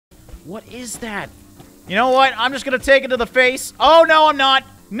What is that? You know what? I'm just gonna take it to the face. Oh, no, I'm not.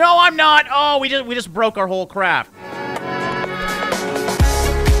 No, I'm not. Oh, we just broke our whole craft.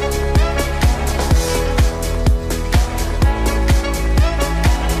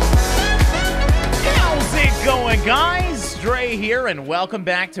 How's it going, guys? Drae here, and welcome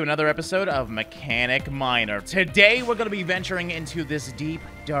back to another episode of Mechanic Miner. Today, we're going to be venturing into this deep,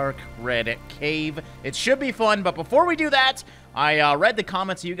 dark, red cave. It should be fun, but before we do that, I read the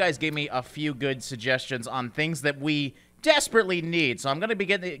comments. You guys gave me a few good suggestions on things that we desperately need. So I'm going to be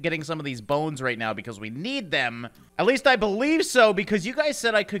getting some of these bones right now because we need them. At least I believe so, because you guys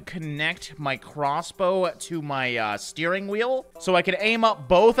said I could connect my crossbow to my steering wheel so I could aim up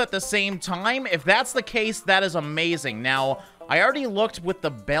both at the same time. If that's the case, that is amazing. Now, I already looked with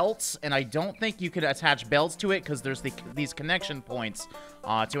the belts, and I don't think you could attach belts to it because there's these connection points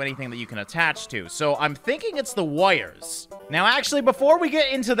to anything that you can attach to. So I'm thinking it's the wires. Now, actually, before we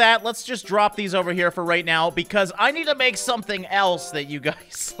get into that, let's just drop these over here for right now because I need to make something else that you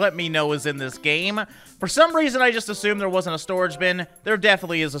guys let me know is in this game. For some reason, I just assumed there wasn't a storage bin. There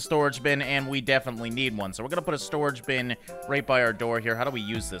definitely is a storage bin, and we definitely need one. So we're going to put a storage bin right by our door here. How do we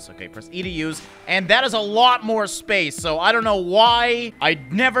use this? Okay, press E to use, and that is a lot more space. So I don't know why. I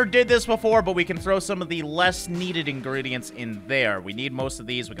never did this before, but we can throw some of the less needed ingredients in there. We need most of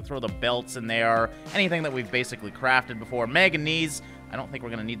these. We can throw the belts in there. Anything that we've basically crafted before. Manganese. I don't think we're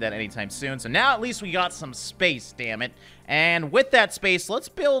going to need that anytime soon. So now at least we got some space, damn it. And with that space, let's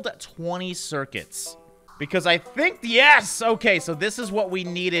build 20 circuits. Because I think, yes! Okay, so this is what we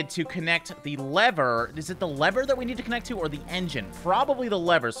needed to connect the lever. Is it the lever that we need to connect to or the engine? Probably the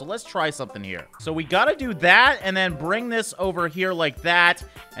lever, so let's try something here. So we gotta do that and then bring this over here like that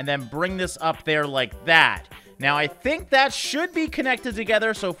and then bring this up there like that. Now, I think that should be connected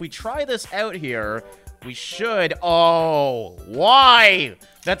together, so if we try this out here, we should... Oh, why?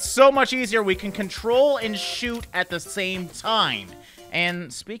 That's so much easier. We can control and shoot at the same time.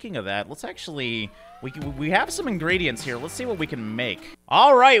 And speaking of that, let's actually... We have some ingredients here. Let's see what we can make.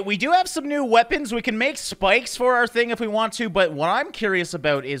 All right, we do have some new weapons. We can make spikes for our thing if we want to, but what I'm curious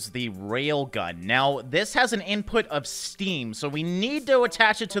about is the railgun. Now, this has an input of steam, so we need to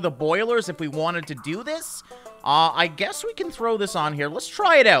attach it to the boilers if we wanted to do this. I guess we can throw this on here. Let's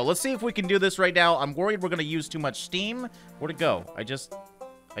try it out. Let's see if we can do this right now. I'm worried we're going to use too much steam. Where'd it go? I just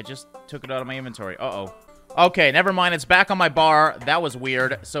took it out of my inventory. Uh-oh. Okay, never mind. It's back on my bar. That was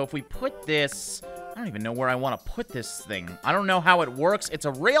weird. So if we put this... I don't even know where I want to put this thing. I don't know how it works. It's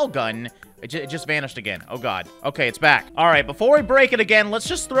a railgun. It just vanished again. Oh, God. Okay, it's back. All right, before we break it again, let's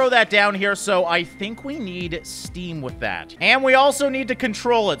just throw that down here. So I think we need steam with that. And we also need to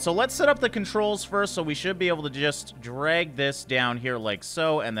control it. So let's set up the controls first. So we should be able to just drag this down here like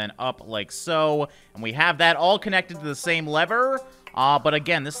so and then up like so. And we have that all connected to the same lever. But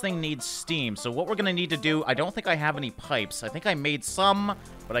again, this thing needs steam. So what we're going to need to do, I don't think I have any pipes. I think I made some,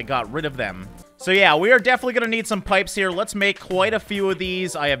 but I got rid of them. So yeah, we are definitely going to need some pipes here. Let's make quite a few of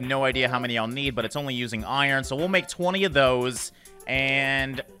these. I have no idea how many I'll need, but it's only using iron. So we'll make 20 of those.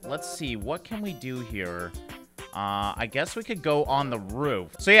 And let's see, what can we do here? I guess we could go on the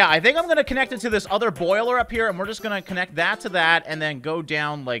roof. So yeah, I think I'm going to connect it to this other boiler up here. And we're just going to connect that to that and then go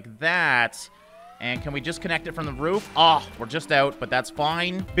down like that. And can we just connect it from the roof? Oh, we're just out, but that's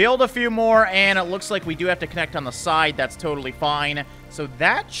fine. Build a few more, and it looks like we do have to connect on the side. That's totally fine. So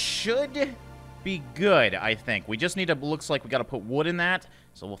that should be good, I think. We just need to... Looks like we got to put wood in that.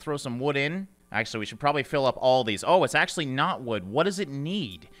 So we'll throw some wood in. Actually, we should probably fill up all these. Oh, it's actually not wood. What does it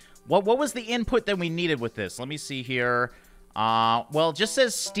need? What was the input that we needed with this? Let me see here. Well, it just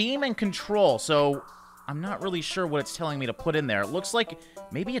says steam and control. So I'm not really sure what it's telling me to put in there. It looks like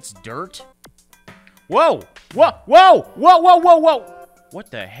maybe it's dirt. Whoa! Whoa! Whoa! Whoa! Whoa! Whoa! Whoa!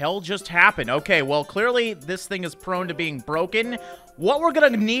 What the hell just happened? Okay, well, clearly this thing is prone to being broken. What we're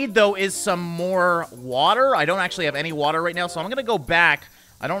gonna need, though, is some more water. I don't actually have any water right now, so I'm gonna go back.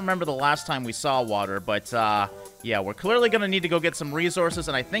 I don't remember the last time we saw water, but, yeah, we're clearly gonna need to go get some resources,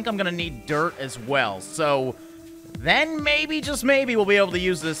 and I think I'm gonna need dirt as well. So, then maybe, just maybe, we'll be able to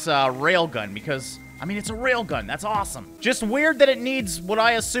use this, railgun, because, I mean, it's a railgun. That's awesome. Just weird that it needs what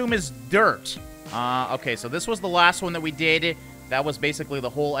I assume is dirt. Okay, so this was the last one that we did. That was basically the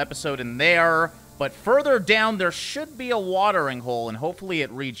whole episode in there. But further down, there should be a watering hole, and hopefully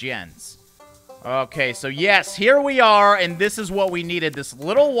it regens. Okay, so yes, here we are, and this is what we needed. This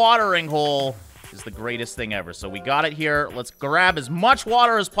little watering hole is the greatest thing ever. So we got it here. Let's grab as much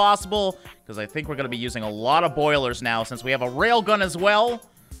water as possible, because I think we're going to be using a lot of boilers now, since we have a railgun as well.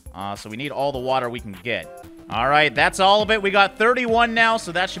 So we need all the water we can get. All right, that's all of it. We got 31 now,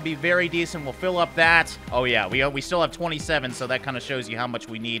 so that should be very decent. We'll fill up that. Oh, yeah, we still have 27, so that kind of shows you how much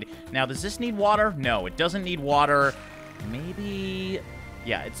we need. Now, does this need water? No, it doesn't need water. Maybe...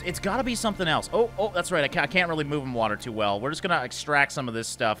 Yeah, it's got to be something else. Oh, that's right. I can't really move in water too well. We're just going to extract some of this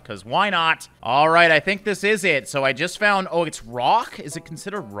stuff, because why not? All right, I think this is it. So I just found... Oh, it's rock? Is it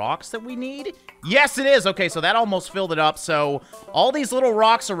considered rocks that we need? Yes, it is. Okay, so that almost filled it up. So all these little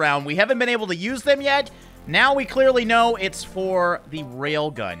rocks around, we haven't been able to use them yet. Now we clearly know it's for the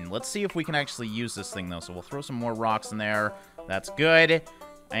railgun. Let's see if we can actually use this thing, though. So we'll throw some more rocks in there. That's good.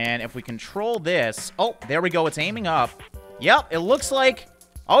 And if we control this... Oh, there we go. It's aiming up. Yep, it looks like...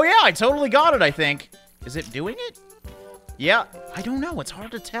 Oh, yeah, I totally got it, I think. Is it doing it? Yeah, I don't know. It's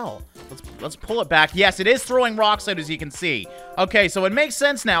hard to tell. Let's pull it back. Yes, it is throwing rocks out, as you can see. Okay, so it makes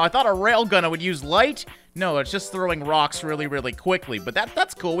sense now. I thought a railgun would use light. No, it's just throwing rocks really, really quickly. But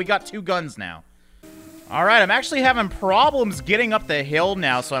that's cool. We got 2 guns now. All right, I'm actually having problems getting up the hill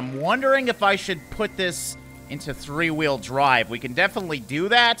now, so I'm wondering if I should put this into 3-wheel drive. We can definitely do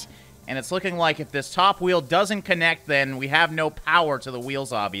that. And it's looking like if this top wheel doesn't connect, then we have no power to the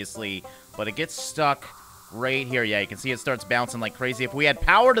wheels, obviously. But it gets stuck right here. Yeah, you can see it starts bouncing like crazy. If we had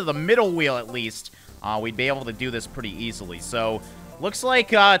power to the middle wheel, at least, we'd be able to do this pretty easily. So, looks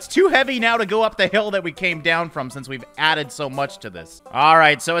like it's too heavy now to go up the hill that we came down from since we've added so much to this. All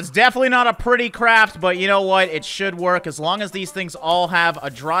right, so it's definitely not a pretty craft, but you know what? It should work as long as these things all have a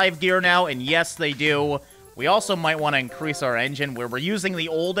drive gear now, and yes, they do. We also might want to increase our engine. Where we're using the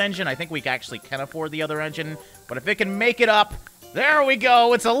old engine, I think we actually can afford the other engine. But if it can make it up, there we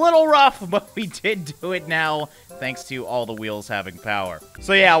go. It's a little rough, but we did do it now, thanks to all the wheels having power.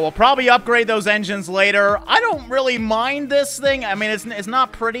 So yeah, we'll probably upgrade those engines later. I don't really mind this thing. I mean, it's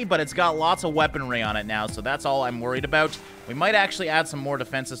not pretty, but it's got lots of weaponry on it now, so that's all I'm worried about. We might actually add some more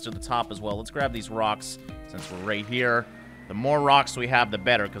defenses to the top as well. Let's grab these rocks since we're right here. The more rocks we have, the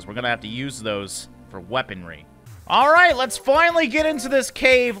better, because we're going to have to use those for weaponry. All right, let's finally get into this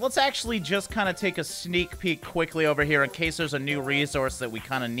cave. Let's actually just kind of take a sneak peek quickly over here in case there's a new resource that we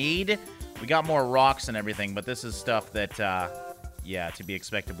kind of need. We got more rocks and everything, but this is stuff that, yeah, to be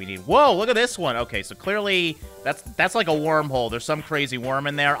expected we need. Whoa, look at this one. Okay, so clearly that's like a wormhole. There's some crazy worm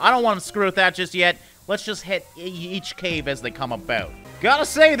in there. I don't want to screw with that just yet. Let's just hit each cave as they come about. Gotta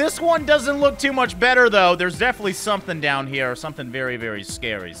say, this one doesn't look too much better, though. There's definitely something down here, something very, very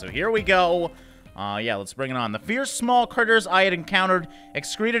scary. So here we go. Yeah, let's bring it on. The fierce small critters I had encountered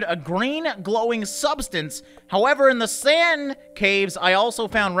excreted a green glowing substance. However, in the sand caves, I also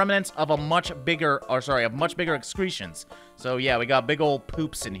found remnants of much bigger excretions. So yeah, we got big old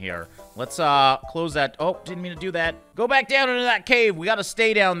poops in here. Let's close that. Oh, didn't mean to do that. Go back down into that cave. We gotta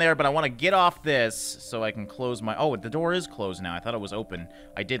stay down there, but I want to get off this so I can close my... Oh, the door is closed now. I thought it was open.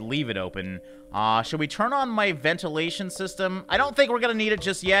 I did leave it open. Should we turn on my ventilation system? I don't think we're gonna need it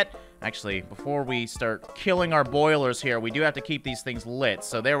just yet. Actually, before we start killing our boilers here, we do have to keep these things lit.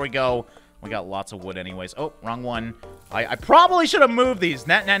 So there we go. We got lots of wood anyways. Oh, wrong one. I probably should have moved these.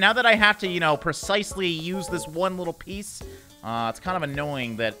 Now that I have to, you know, precisely use this one little piece, it's kind of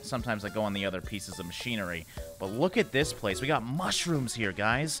annoying that sometimes I go on the other pieces of machinery. But look at this place. We got mushrooms here,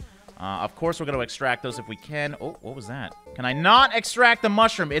 guys. Of course, we're going to extract those if we can. Oh, what was that? Can I not extract the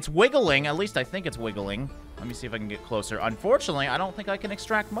mushroom? It's wiggling. At least I think it's wiggling. Let me see if I can get closer. Unfortunately, I don't think I can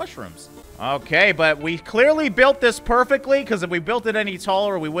extract mushrooms. Okay, but we clearly built this perfectly, because if we built it any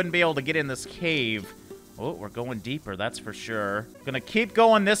taller, we wouldn't be able to get in this cave. Oh, we're going deeper, that's for sure. Gonna keep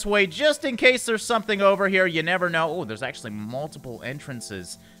going this way just in case there's something over here. You never know. Oh, there's actually multiple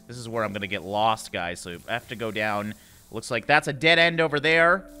entrances. This is where I'm gonna get lost, guys, so I have to go down. Looks like that's a dead end over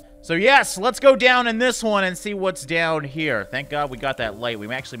there. So yes, let's go down in this one and see what's down here. Thank God we got that light.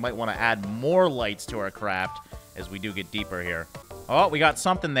 We actually might want to add more lights to our craft as we do get deeper here. Oh, we got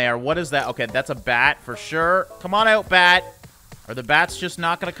something there. What is that? Okay, that's a bat for sure. Come on out, bat. Are the bats just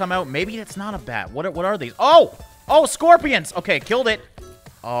not going to come out? Maybe it's not a bat. What are these? Oh! Oh, scorpions! Okay, killed it.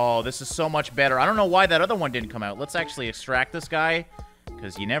 Oh, this is so much better. I don't know why that other one didn't come out. Let's actually extract this guy,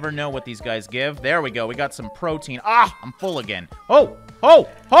 because you never know what these guys give. There we go. We got some protein. Ah, I'm full again. Oh! Oh!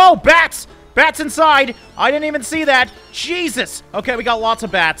 Oh! Bats! Bats inside! I didn't even see that. Jesus! Okay, we got lots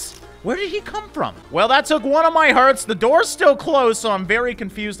of bats. Where did he come from? Well, that took one of my hearts. The door's still closed, so I'm very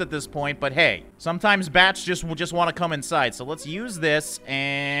confused at this point. But hey, sometimes bats just want to come inside. So let's use this,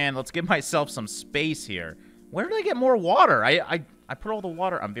 and let's give myself some space here. Where did I get more water? I put all the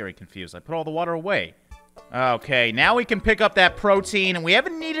water... I'm very confused. I put all the water away. Okay, now we can pick up that protein, and we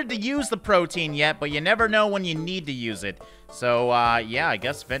haven't needed to use the protein yet, but you never know when you need to use it. So, yeah, I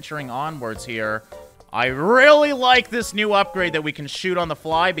guess venturing onwards here. I really like this new upgrade that we can shoot on the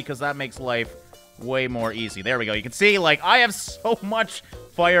fly because that makes life way more easy. There we go. You can see, like, I have so much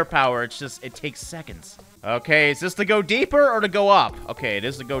firepower. It's just, it takes seconds. Okay, is this to go deeper or to go up? Okay, it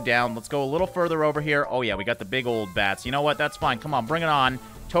is to go down. Let's go a little further over here. Oh, yeah, we got the big old bats. You know what? That's fine. Come on, bring it on.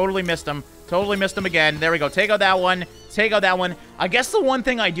 Totally missed them. Totally missed them again. There we go. Take out that one. Take out that one. I guess the one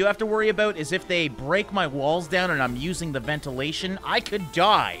thing I do have to worry about is if they break my walls down and I'm using the ventilation, I could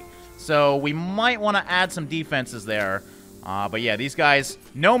die. So we might want to add some defenses there. But yeah, these guys,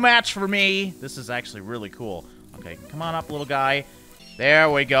 no match for me. This is actually really cool. Okay, come on up, little guy. There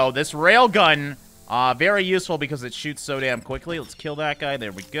we go. This railgun, very useful because it shoots so damn quickly. Let's kill that guy.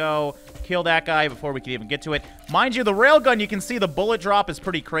 There we go. Kill that guy before we can even get to it. Mind you, the railgun, you can see the bullet drop is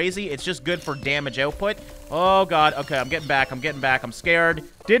pretty crazy. It's just good for damage output. Oh, God. Okay, I'm getting back. I'm getting back. I'm scared.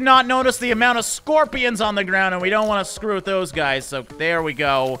 Did not notice the amount of scorpions on the ground, and we don't want to screw with those guys. So there we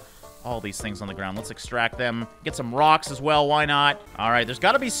go. All these things on the ground. Let's extract them. Get some rocks as well. Why not? All right, there's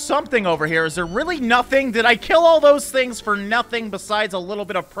got to be something over here. Is there really nothing? Did I kill all those things for nothing besides a little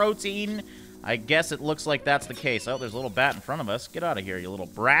bit of protein? I guess it looks like that's the case. Oh, there's a little bat in front of us. Get out of here, you little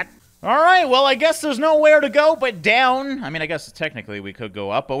brat. All right, well, I guess there's nowhere to go but down. I mean, I guess technically we could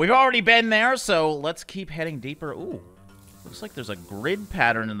go up, but we've already been there, so let's keep heading deeper. Ooh, looks like there's a grid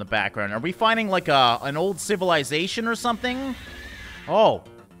pattern in the background. Are we finding like an old civilization or something? Oh,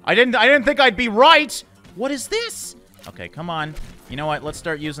 I didn't think I'd be right. What is this? Okay, come on. You know what? Let's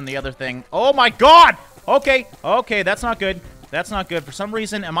start using the other thing. Oh my God! Okay, okay, that's not good. That's not good. For some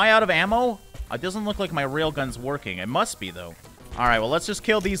reason, am I out of ammo? It doesn't look like my railgun's working. It must be, though. All right, well, let's just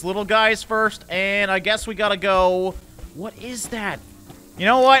kill these little guys first, and I guess we gotta go... What is that? You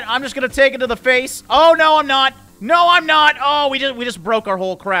know what? I'm just gonna take it to the face. Oh, no, I'm not. No, I'm not. Oh, we just broke our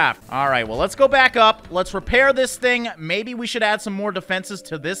whole craft. All right, well, let's go back up. Let's repair this thing. Maybe we should add some more defenses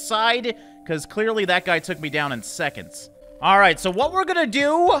to this side, because clearly that guy took me down in seconds. All right, so what we're gonna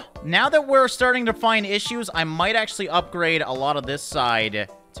do, now that we're starting to find issues, I might actually upgrade a lot of this side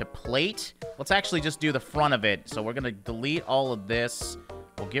to plate. Let's actually just do the front of it. So we're gonna delete all of this.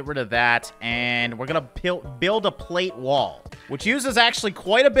 We'll get rid of that, and we're gonna build a plate wall, which uses actually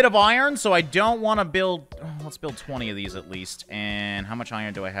quite a bit of iron, so I don't want to build... Oh, let's build 20 of these at least. And how much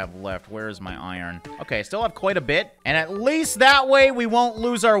iron do I have left? Where is my iron? Okay, I still have quite a bit, and at least that way we won't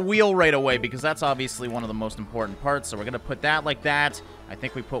lose our wheel right away, because that's obviously one of the most important parts, so we're gonna put that like that. I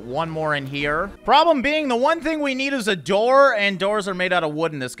think we put one more in here. Problem being, the one thing we need is a door, and doors are made out of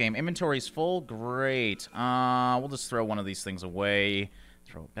wood in this game. Inventory's full? Great. We'll just throw one of these things away.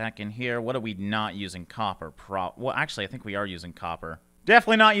 Throw it back in here. What are we not using? Copper. Well, actually, I think we are using copper.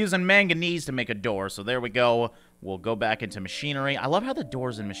 Definitely not using manganese to make a door, so there we go. We'll go back into machinery. I love how the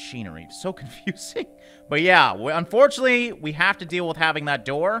door's in machinery. So confusing. But yeah, unfortunately, we have to deal with having that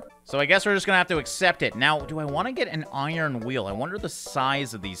door. So I guess we're just going to have to accept it. Now, do I want to get an iron wheel? I wonder the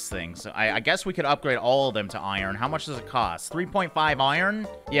size of these things. I guess we could upgrade all of them to iron. How much does it cost? 3.5 iron?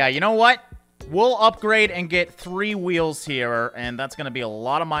 Yeah, you know what? We'll upgrade and get 3 wheels here, and that's going to be a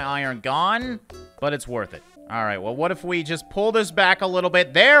lot of my iron gone, but it's worth it. All right, well, what if we just pull this back a little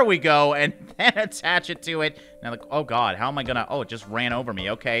bit? There we go, and then attach it to it. Now, oh, God, how am I going to... Oh, it just ran over me.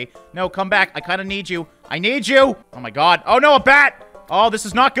 Okay. No, come back. I kind of need you. I need you. Oh, my God. Oh, no, a bat. Oh, this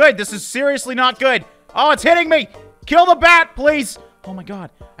is not good. This is seriously not good. Oh, it's hitting me. Kill the bat, please. Oh, my God.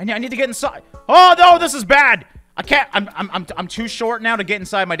 I need to get inside. Oh, no, this is bad. I can't, I'm too short now to get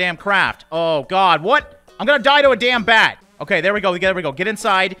inside my damn craft. Oh, God, what? I'm gonna die to a damn bat. Okay, there we go, there we go. Get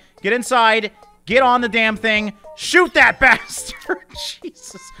inside, get on the damn thing. Shoot that bastard.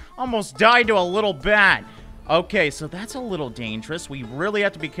 Jesus, almost died to a little bat. Okay, so that's a little dangerous. We really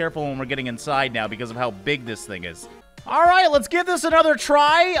have to be careful when we're getting inside now because of how big this thing is. All right, let's give this another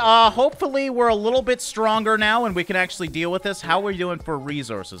try. Hopefully we're a little bit stronger now and we can actually deal with this. How are we doing for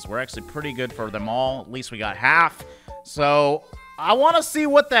resources? We're actually pretty good for them all. At least we got half. So I want to see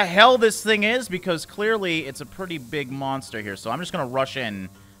what the hell this thing is because clearly it's a pretty big monster here. So I'm just going to rush in.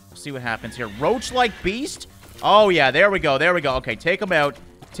 We'll see what happens here. Roach-like beast? Oh, yeah, there we go. There we go. Okay, take him out.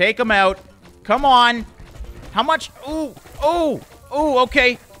 Take him out. Come on. How much? Ooh, ooh, ooh,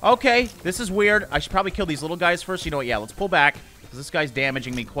 okay. Okay, this is weird. I should probably kill these little guys first. You know what? Yeah, let's pull back. Because this guy's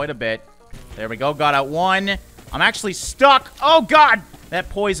damaging me quite a bit. There we go. Got out one. I'm actually stuck. Oh, God. That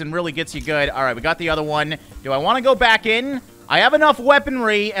poison really gets you good. All right, we got the other one. Do I want to go back in? I have enough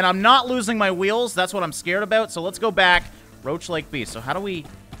weaponry, and I'm not losing my wheels. That's what I'm scared about. So let's go back. Roach-like beast. So how do we...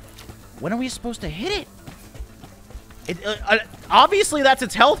 When are we supposed to hit it? Obviously, that's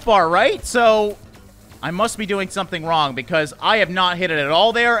its health bar, right? So... I must be doing something wrong because I have not hit it at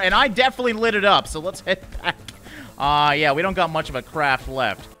all there, and I definitely lit it up, so let's head back. Yeah, we don't got much of a craft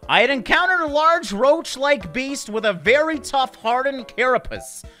left. I had encountered a large roach-like beast with a very tough hardened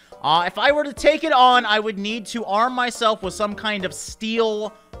carapace. If I were to take it on, I would need to arm myself with some kind of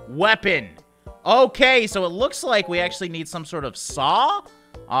steel weapon. Okay, so it looks like we actually need some sort of saw.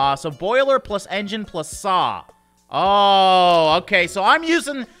 So boiler plus engine plus saw. Oh, okay, so I'm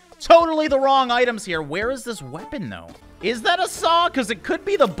using totally the wrong items here. Where is this weapon, though? Is that a saw? Because it could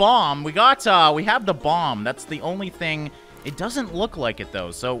be the bomb. We have the bomb. That's the only thing. It doesn't look like it, though.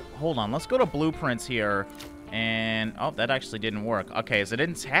 So, hold on. Let's go to blueprints here. And, oh, that actually didn't work. Okay, is it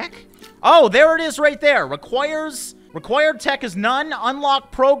in tech? Oh, there it is right there. Required tech is none.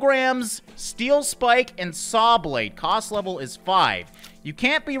 Unlock programs, steel spike, and saw blade. Cost level is 5. You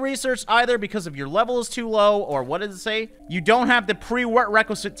can't be researched either because of your level is too low, or what did it say? You don't have the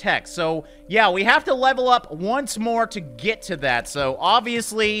prerequisite tech. So, yeah, we have to level up once more to get to that. So,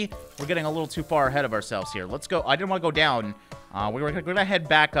 obviously, we're getting a little too far ahead of ourselves here. Let's go. I didn't want to go down. We're going to head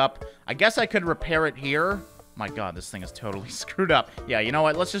back up. I guess I could repair it here. My god, this thing is totally screwed up. Yeah, you know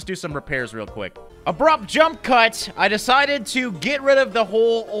what? Let's just do some repairs real quick. Abrupt jump cut. I decided to get rid of the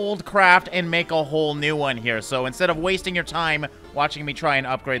whole old craft and make a whole new one here. So instead of wasting your time watching me try and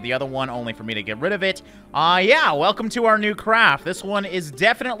upgrade the other one only for me to get rid of it, yeah, welcome to our new craft. This one is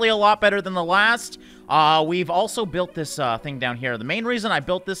definitely a lot better than the last. We've also built this thing down here. The main reason I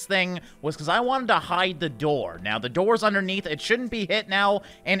built this thing was because I wanted to hide the door. Now, the door's underneath. It shouldn't be hit now.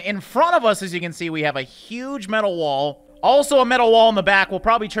 And in front of us, as you can see, we have a huge metal wall. Also a metal wall in the back. We'll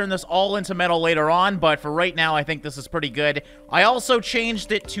probably turn this all into metal later on, but for right now, I think this is pretty good. I also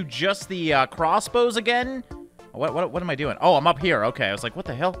changed it to just the crossbows again. What am I doing? Oh, I'm up here. Okay, I was like, what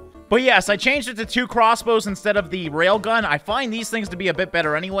the hell? But yes, I changed it to 2 crossbows instead of the railgun. I find these things to be a bit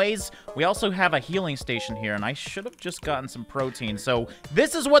better anyways. We also have a healing station here, and I should have just gotten some protein. So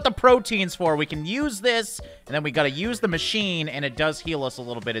this is what the protein's for. We can use this, and then we got to use the machine, and it does heal us a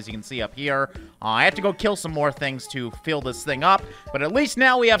little bit, as you can see up here. I have to go kill some more things to fill this thing up, but at least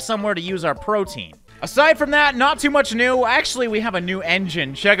now we have somewhere to use our protein. Aside from that, not too much new. Actually, we have a new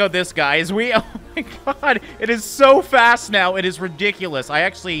engine. Check out this, guys. Oh my god, it is so fast now. It is ridiculous.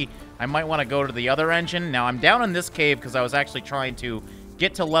 I might want to go to the other engine. Now, I'm down in this cave because I was actually trying to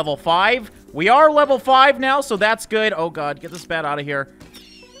get to level 5. We are level 5 now, so that's good. Oh god, get this bat out of here.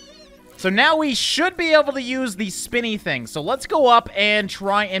 So now we should be able to use the spinny thing. So let's go up and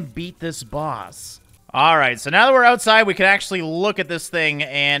try and beat this boss. Alright, so now that we're outside, we can actually look at this thing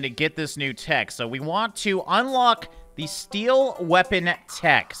and get this new tech. So we want to unlock the steel weapon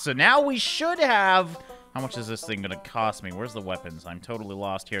tech. So now we should have... How much is this thing going to cost me? Where's the weapons? I'm totally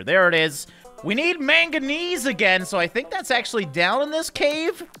lost here. There it is. We need manganese again, so I think that's actually down in this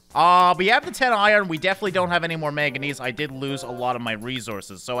cave. We have the 10 iron. We definitely don't have any more manganese. I did lose a lot of my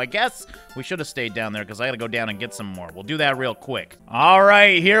resources, so I guess we should have stayed down there because I got to go down and get some more. We'll do that real quick. All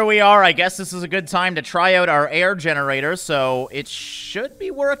right, here we are. I guess this is a good time to try out our air generator, so it should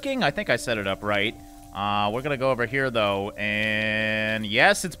be working. I think I set it up right. We're going to go over here, though, and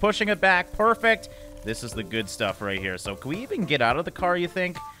yes, it's pushing it back. Perfect. This is the good stuff right here. So can we even get out of the car, you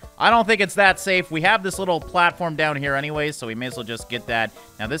think? I don't think it's that safe. We have this little platform down here anyways, so we may as well just get that.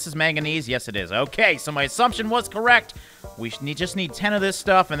 Now, this is manganese. Yes, it is. Okay, so my assumption was correct. We just need 10 of this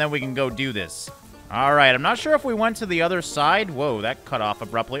stuff, and then we can go do this. All right, I'm not sure if we went to the other side. Whoa, that cut off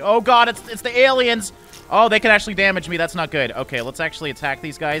abruptly. Oh, God, it's the aliens. Oh, they can actually damage me. That's not good. Okay, let's actually attack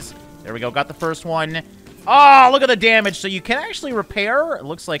these guys. There we go. Got the first one. Oh, look at the damage. So you can actually repair. It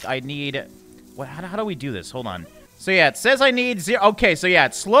looks like I need... How do we do this? Hold on. So, yeah, it says I need 0. Okay, so, yeah,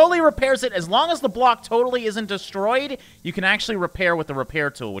 it slowly repairs it. As long as the block totally isn't destroyed, you can actually repair with the repair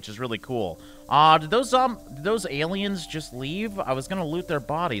tool, which is really cool. Did those aliens just leave? I was going to loot their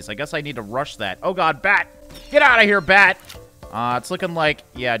bodies. I guess I need to rush that. Oh, God, bat. Get out of here, bat. It's looking like,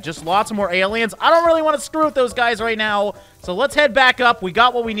 yeah, just lots of more aliens. I don't really want to screw with those guys right now. So, let's head back up. We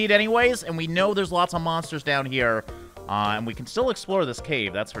got what we need anyways, and we know there's lots of monsters down here. And we can still explore this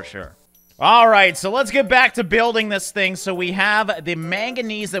cave, that's for sure. Alright, so let's get back to building this thing. So we have the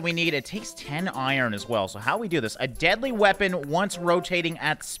manganese that we need. It takes 10 iron as well. So how we do this? A deadly weapon once rotating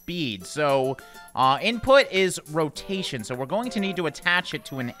at speed. So input is rotation. So we're going to need to attach it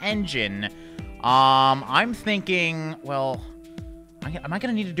to an engine. I'm thinking, well, am I going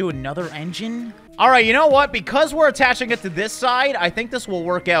to need to do another engine? Alright, you know what? Because we're attaching it to this side, I think this will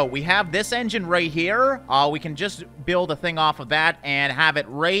work out. We have this engine right here. We can just build a thing off of that and have it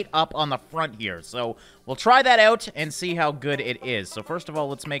right up on the front here. So we'll try that out and see how good it is. So first of all,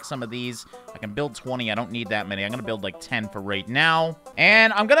 let's make some of these. I can build 20. I don't need that many. I'm going to build like 10 for right now.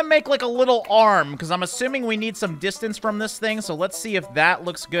 And I'm going to make like a little arm because I'm assuming we need some distance from this thing. So let's see if that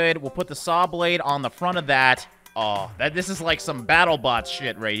looks good. We'll put the saw blade on the front of that. Oh, this is like some BattleBots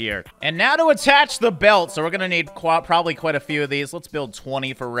shit right here. And now to attach the belt. So we're going to need probably quite a few of these. Let's build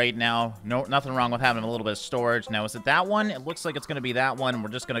 20 for right now. No, nothing wrong with having a little bit of storage. Now, is it that one? It looks like it's going to be that one. We're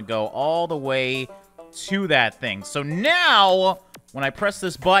just going to go all the way to that thing. So now, when I press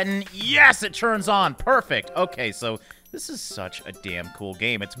this button, yes, it turns on. Perfect. Okay, so this is such a damn cool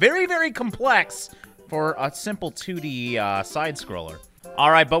game. It's very, very complex for a simple 2D side-scroller.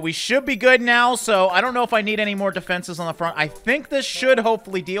 All right, but we should be good now, so I don't know if I need any more defenses on the front. I think this should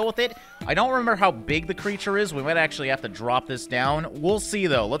hopefully deal with it. I don't remember how big the creature is. We might actually have to drop this down. We'll see,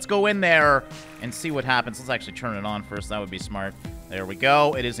 though. Let's go in there and see what happens. Let's actually turn it on first. That would be smart. There we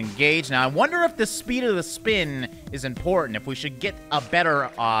go. It is engaged. Now, I wonder if the speed of the spin is important, if we should get a better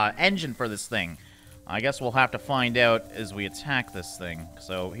engine for this thing. I guess we'll have to find out as we attack this thing.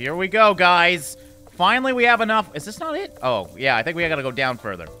 So here we go, guys. Finally, we have enough. Is this not it? Oh, yeah, I think we gotta go down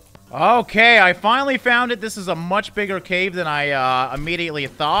further. Okay, I finally found it. This is a much bigger cave than I immediately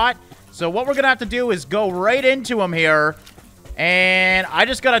thought. So what we're gonna have to do is go right into him here. And I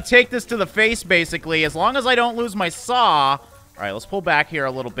just gotta take this to the face, basically, as long as I don't lose my saw. All right, let's pull back here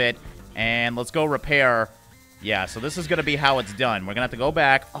a little bit. And let's go repair. Yeah, so this is gonna be how it's done. We're gonna have to go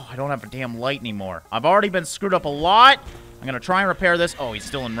back. Oh, I don't have a damn light anymore. I've already been screwed up a lot. I'm gonna try and repair this. Oh, he's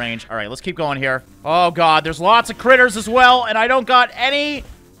still in range. All right, let's keep going here. Oh, God, there's lots of critters as well, and I don't got any.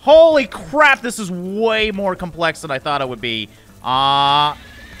 Holy crap, this is way more complex than I thought it would be.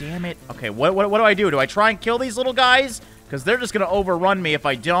 Damn it. Okay, what do I do? Do I try and kill these little guys? Because they're just gonna overrun me if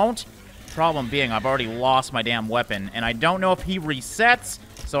I don't. Problem being, I've already lost my damn weapon, and I don't know if he resets,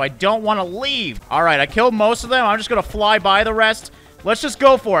 so I don't want to leave. All right, I killed most of them. I'm just gonna fly by the rest. Let's just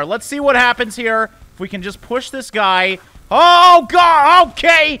go for it. Let's see what happens here. If we can just push this guy. Oh, God,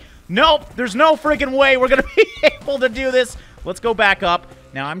 okay. Nope, there's no freaking way we're going to be able to do this. Let's go back up.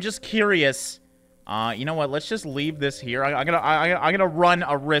 Now, I'm just curious. You know what? Let's just leave this here. I'm gonna run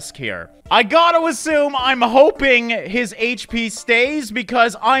a risk here. I gotta assume, I'm hoping his HP stays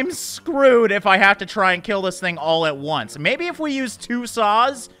because I'm screwed if I have to try and kill this thing all at once. Maybe if we use 2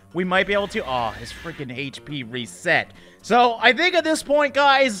 saws, we might be able to. Oh, his freaking HP reset. So, I think at this point,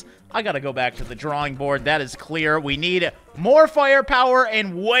 guys, I gotta go back to the drawing board. That is clear. We need more firepower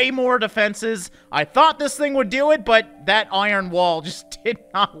and way more defenses. I thought this thing would do it, but that iron wall just did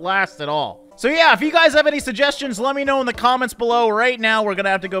not last at all. So yeah, if you guys have any suggestions, let me know in the comments below. Right now, we're gonna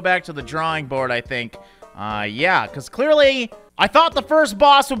have to go back to the drawing board, I think. Yeah, because clearly, I thought the first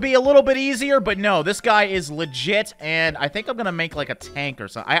boss would be a little bit easier, but no, this guy is legit, and I think I'm gonna make like a tank or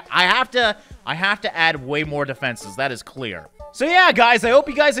something. I have to add way more defenses. That is clear. So yeah, guys, I hope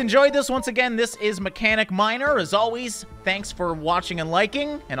you guys enjoyed this. Once again, this is Mechanic Miner. As always, thanks for watching and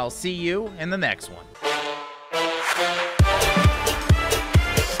liking, and I'll see you in the next one.